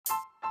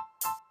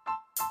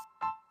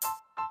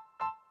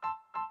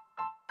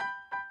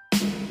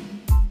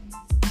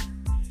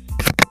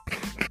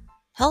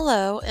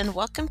Hello, and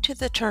welcome to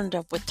the Turned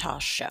Up with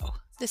Tosh show.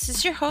 This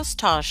is your host,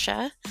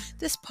 Tasha.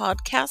 This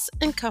podcast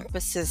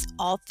encompasses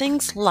all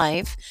things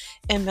life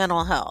and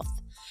mental health.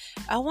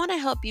 I want to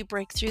help you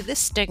break through the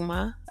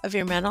stigma of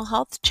your mental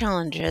health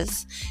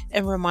challenges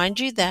and remind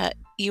you that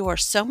you are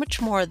so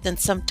much more than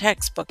some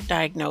textbook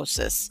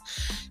diagnosis.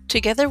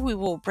 Together, we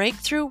will break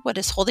through what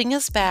is holding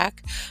us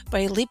back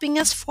by leaping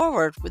us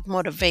forward with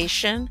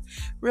motivation,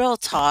 real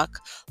talk,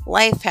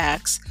 life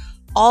hacks,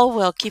 all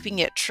while keeping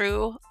it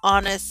true,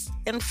 honest,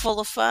 and full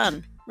of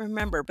fun.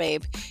 Remember,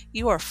 babe,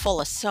 you are full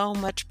of so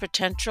much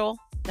potential.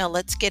 Now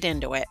let's get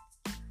into it.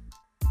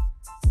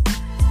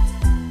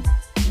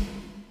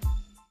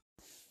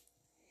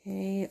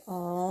 Hey,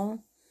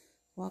 all.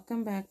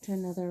 Welcome back to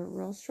another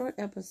real short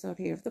episode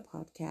here of the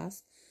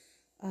podcast.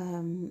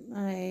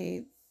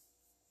 I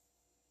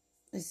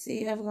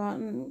see I've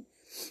gotten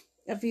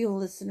a few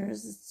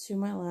listeners to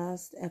my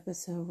last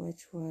episode,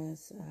 which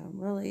was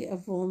really a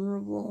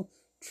vulnerable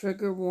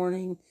trigger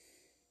warning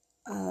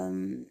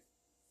storyline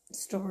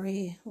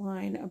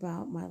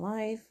about my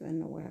life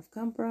and where I've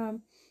come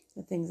from,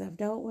 the things I've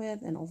dealt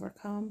with and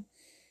overcome.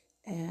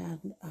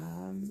 And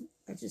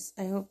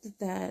I hope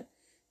that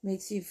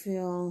makes you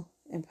feel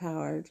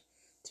empowered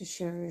to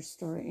share your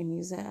story and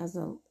use that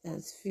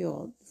as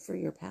fuel for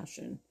your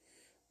passion.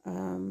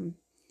 I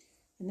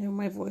know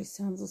my voice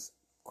sounds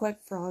quite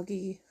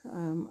froggy.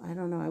 I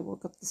don't know. I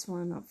woke up this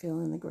morning not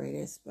feeling the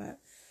greatest, but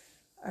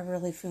I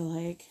really feel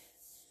like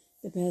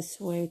the best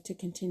way to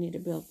continue to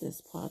build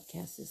this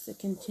podcast is to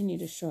continue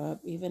to show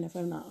up, even if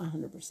I'm not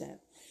 100%.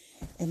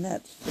 And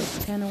that's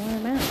just kind of where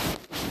I'm at.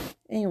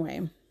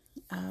 Anyway,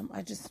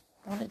 I just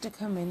wanted to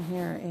come in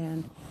here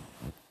and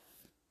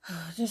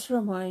just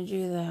remind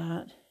you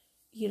that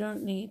you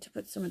don't need to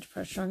put so much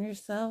pressure on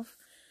yourself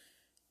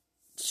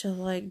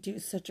to do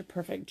such a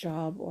perfect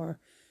job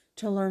or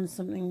to learn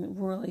something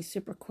really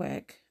super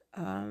quick.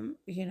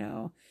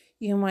 You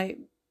might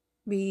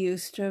be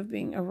used to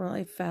being a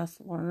really fast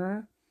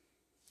learner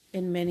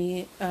in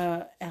many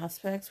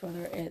aspects,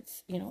 whether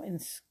it's, in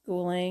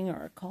schooling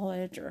or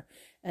college or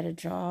at a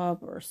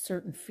job or a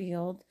certain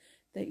field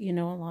that you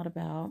know a lot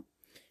about.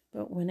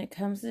 But when it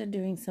comes to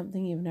doing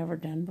something you've never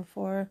done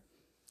before,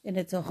 and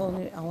it's a whole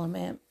new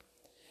element,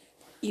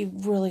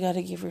 you've really got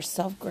to give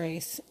yourself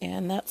grace.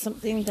 And that's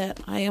something that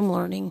I am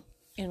learning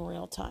in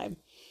real time.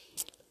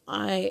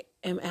 I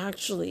am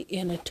actually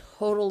in a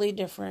totally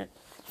different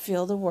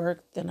field of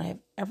work than I've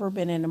ever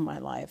been in my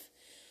life.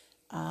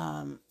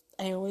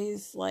 I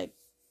always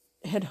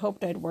had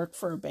hoped I'd work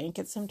for a bank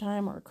at some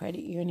time or a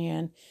credit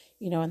union,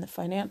 in the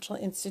financial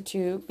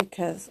institute,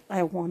 because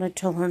I wanted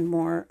to learn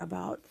more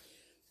about,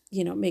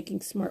 making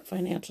smart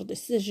financial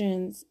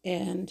decisions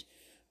and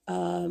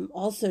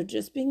also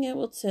just being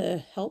able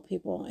to help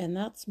people. And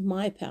that's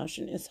my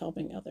passion, is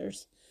helping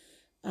others.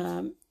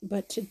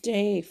 But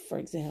today, for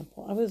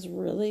example, I was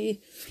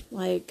really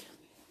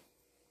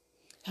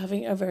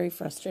having a very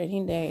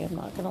frustrating day. I'm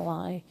not going to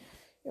lie.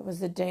 It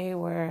was a day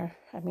where,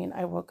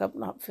 I woke up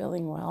not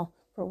feeling well,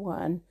 for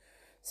one.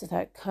 So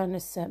that kind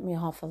of set me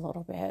off a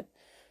little bit.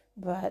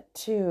 But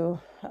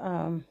two,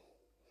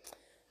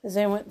 as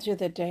I went through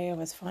the day, I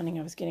was finding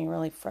I was getting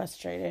really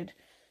frustrated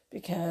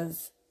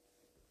because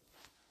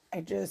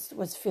I just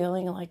was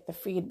feeling like the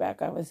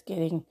feedback I was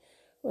getting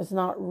was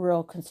not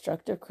real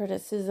constructive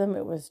criticism.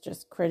 It was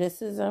just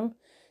criticism.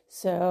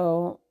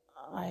 So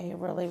I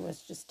really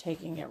was just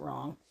taking it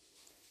wrong.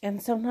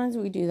 And sometimes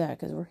we do that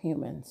because we're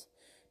humans.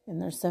 And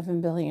there's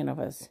 7 billion of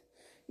us.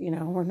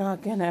 We're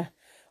not going to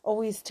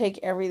always take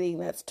everything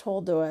that's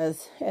told to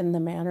us in the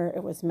manner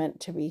it was meant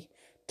to be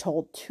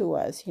told to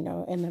us,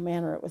 in the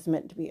manner it was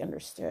meant to be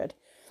understood.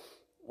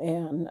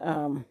 And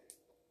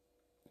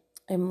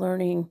I'm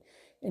learning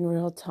in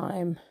real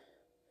time,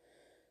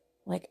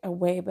 a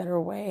way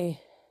better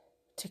way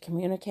to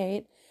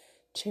communicate,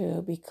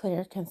 to be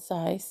clear,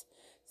 concise,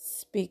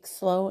 speak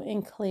slow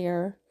and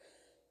clear,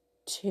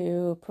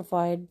 to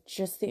provide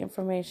just the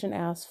information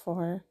asked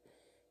for,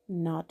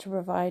 not to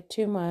provide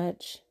too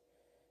much,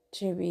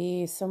 to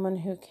be someone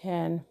who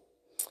can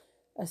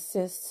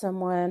assist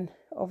someone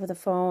over the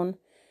phone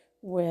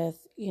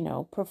with,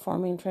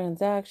 performing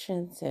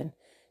transactions and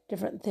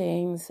different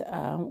things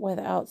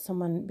without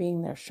someone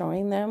being there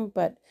showing them,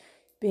 but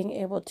being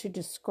able to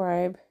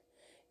describe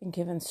and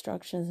give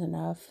instructions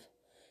enough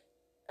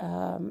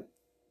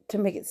to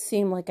make it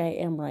seem like I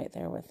am right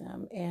there with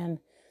them. And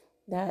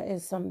that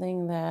is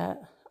something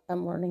that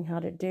I'm learning how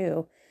to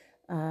do.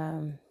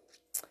 And,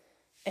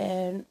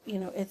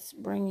 it's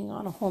bringing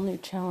on a whole new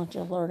challenge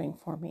of learning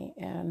for me.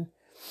 And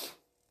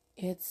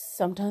it's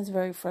sometimes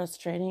very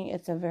frustrating.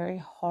 It's a very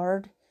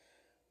hard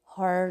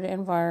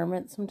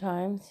environment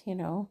sometimes,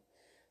 I'm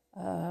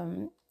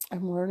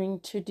learning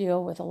to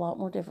deal with a lot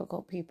more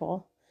difficult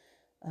people.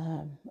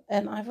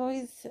 And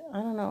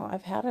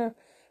I've had a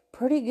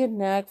pretty good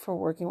knack for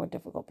working with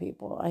difficult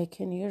people. I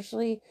can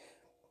usually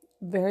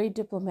very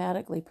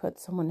diplomatically put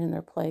someone in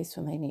their place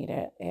when they need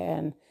it.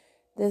 And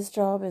this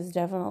job is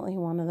definitely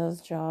one of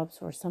those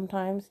jobs where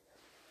sometimes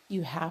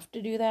you have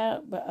to do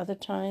that, but other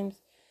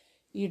times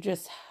you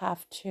just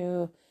have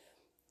to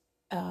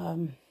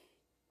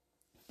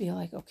be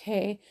like,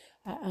 okay,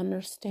 I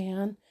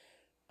understand.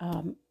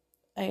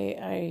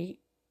 I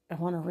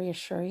want to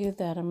reassure you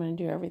that I'm going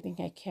to do everything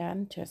I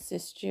can to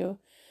assist you,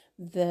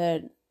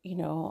 that,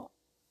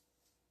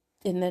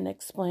 and then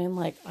explain,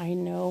 like, I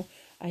know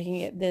I can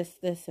get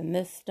this, and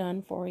this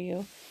done for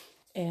you.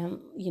 And,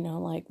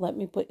 like, let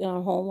me put you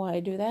on hold while I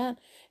do that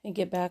and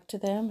get back to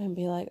them and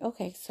be like,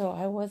 okay, so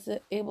I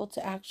wasn't able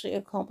to actually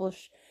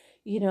accomplish,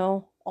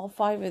 all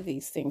 5 of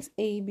these things,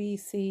 A, B,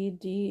 C,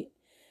 D,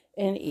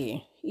 and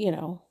E,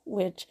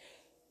 which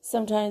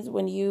sometimes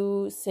when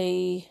you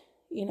say,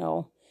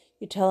 you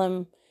tell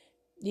them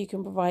you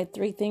can provide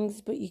 3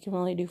 things, but you can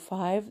only do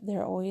 5,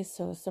 they're always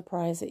so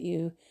surprised that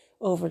you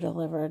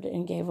over-delivered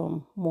and gave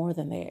them more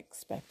than they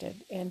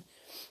expected. And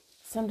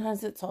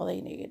sometimes it's all they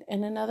need.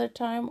 And another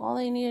time, all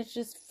they need is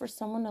just for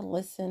someone to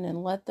listen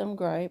and let them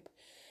gripe.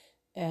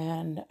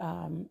 And,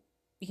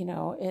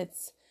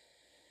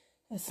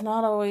 it's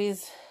not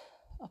always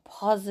a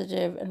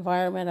positive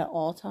environment at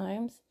all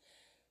times,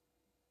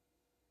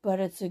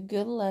 but it's a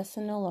good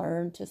lesson to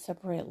learn to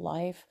separate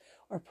life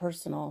or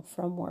personal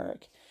from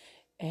work.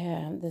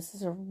 And this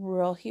is a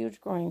real huge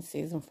growing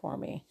season for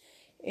me.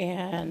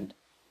 And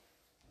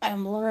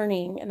I'm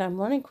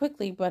learning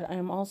quickly, but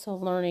I'm also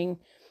learning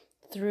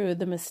through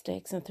the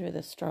mistakes and through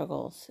the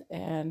struggles.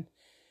 And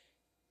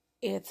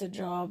it's a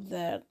job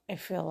that I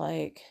feel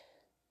like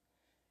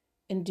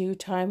in due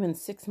time, in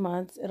 6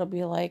 months, it'll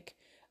be like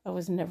I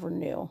was never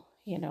new,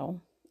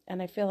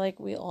 And I feel like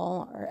we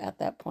all are at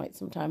that point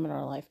sometime in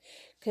our life,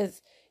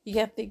 because you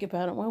got to think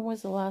about it. When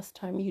was the last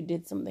time you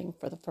did something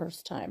for the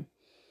first time?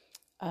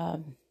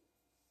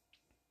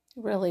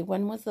 Really,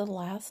 when was the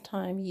last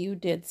time you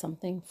did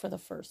something for the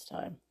first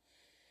time?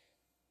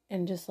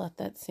 And just let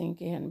that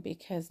sink in,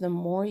 because the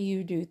more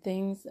you do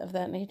things of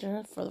that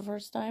nature for the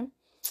first time,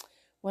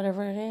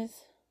 whatever it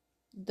is,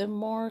 the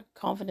more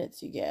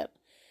confidence you get.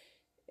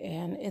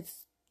 And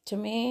it's, to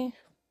me,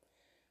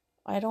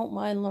 I don't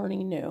mind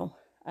learning new.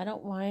 I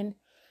don't mind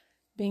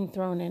being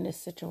thrown into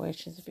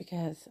situations,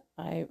 because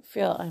I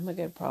feel I'm a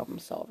good problem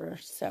solver.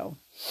 So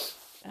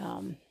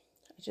I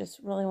just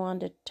really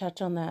wanted to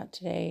touch on that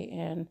today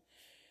and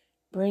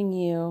bring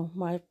you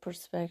my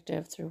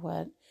perspective through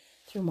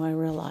my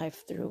real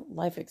life, through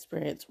life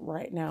experience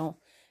right now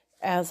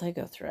as I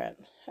go through it.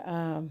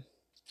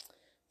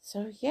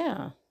 So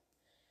yeah.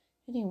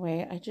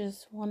 Anyway, I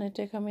just wanted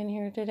to come in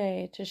here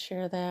today to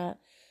share with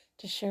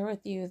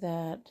you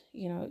that,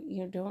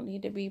 you don't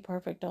need to be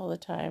perfect all the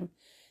time,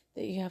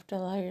 that you have to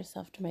allow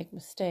yourself to make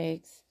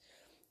mistakes,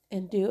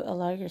 and do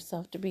allow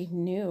yourself to be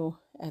new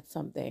at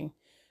something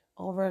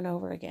over and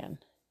over again.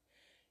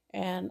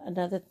 And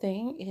another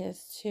thing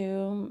is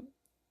to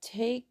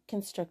take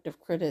constructive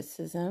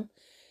criticism,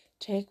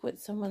 take what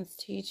someone's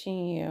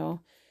teaching you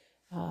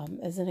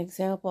as an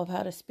example of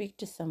how to speak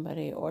to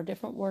somebody or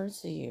different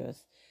words to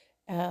use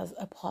as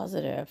a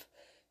positive,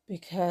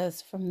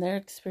 because from their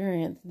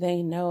experience,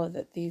 they know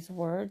that these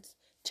words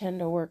tend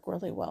to work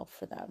really well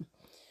for them.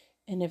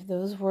 And if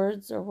those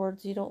words are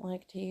words you don't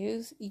like to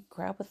use, you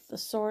grab with the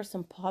source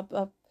and pop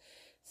up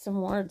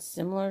some words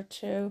similar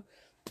to,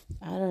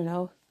 I don't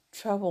know,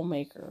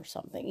 troublemaker or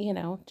something,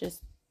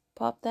 just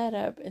pop that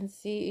up and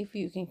see if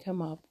you can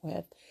come up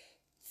with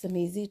some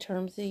easy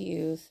terms to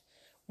use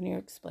when you're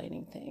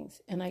explaining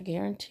things. And I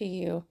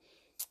guarantee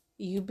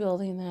you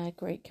building that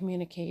great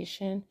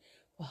communication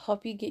will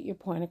help you get your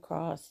point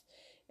across.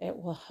 It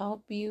will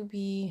help you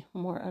be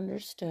more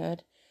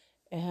understood.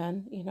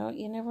 And, you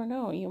never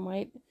know, you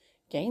might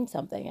gain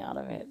something out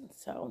of it.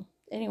 So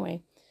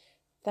anyway,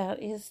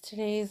 that is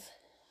today's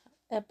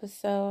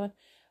episode.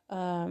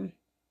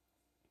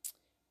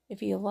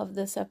 If you love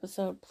this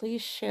episode,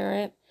 please share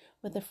it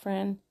with a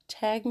friend.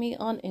 Tag me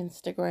on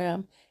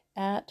Instagram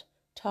at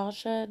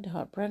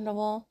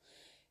tasha.brendable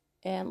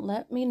and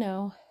let me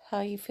know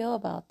how you feel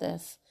about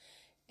this.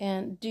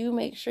 And do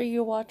make sure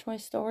you watch my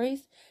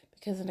stories,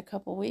 because in a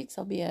couple weeks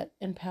I'll be at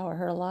Empower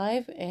Her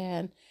Live.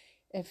 And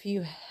if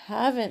you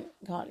haven't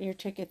got your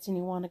tickets and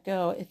you want to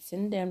go, it's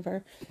in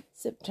Denver,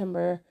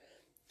 September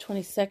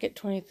 22nd,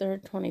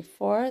 23rd,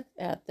 24th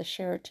at the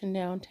Sheraton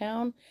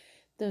downtown.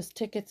 Those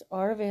tickets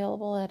are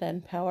available at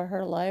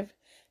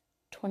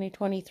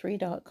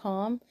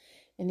empowerherlive2023.com,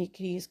 and you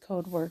can use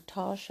code word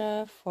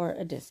Tasha for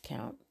a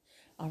discount.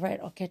 All right,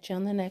 I'll catch you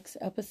on the next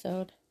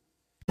episode.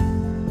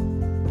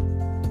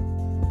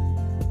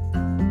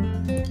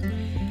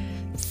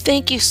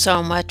 Thank you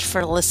so much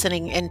for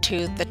listening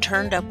into the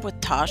Turned Up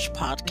with Tosh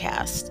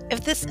podcast.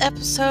 If this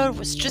episode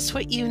was just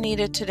what you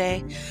needed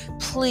today,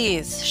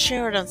 please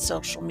share it on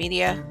social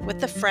media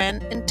with a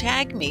friend and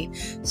tag me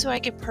so I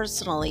can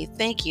personally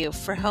thank you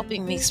for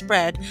helping me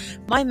spread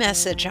my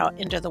message out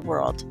into the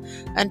world.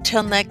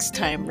 Until next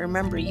time,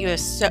 remember you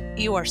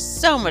are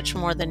so much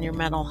more than your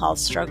mental health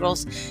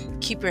struggles.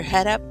 Keep your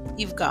head up.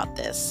 You've got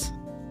this.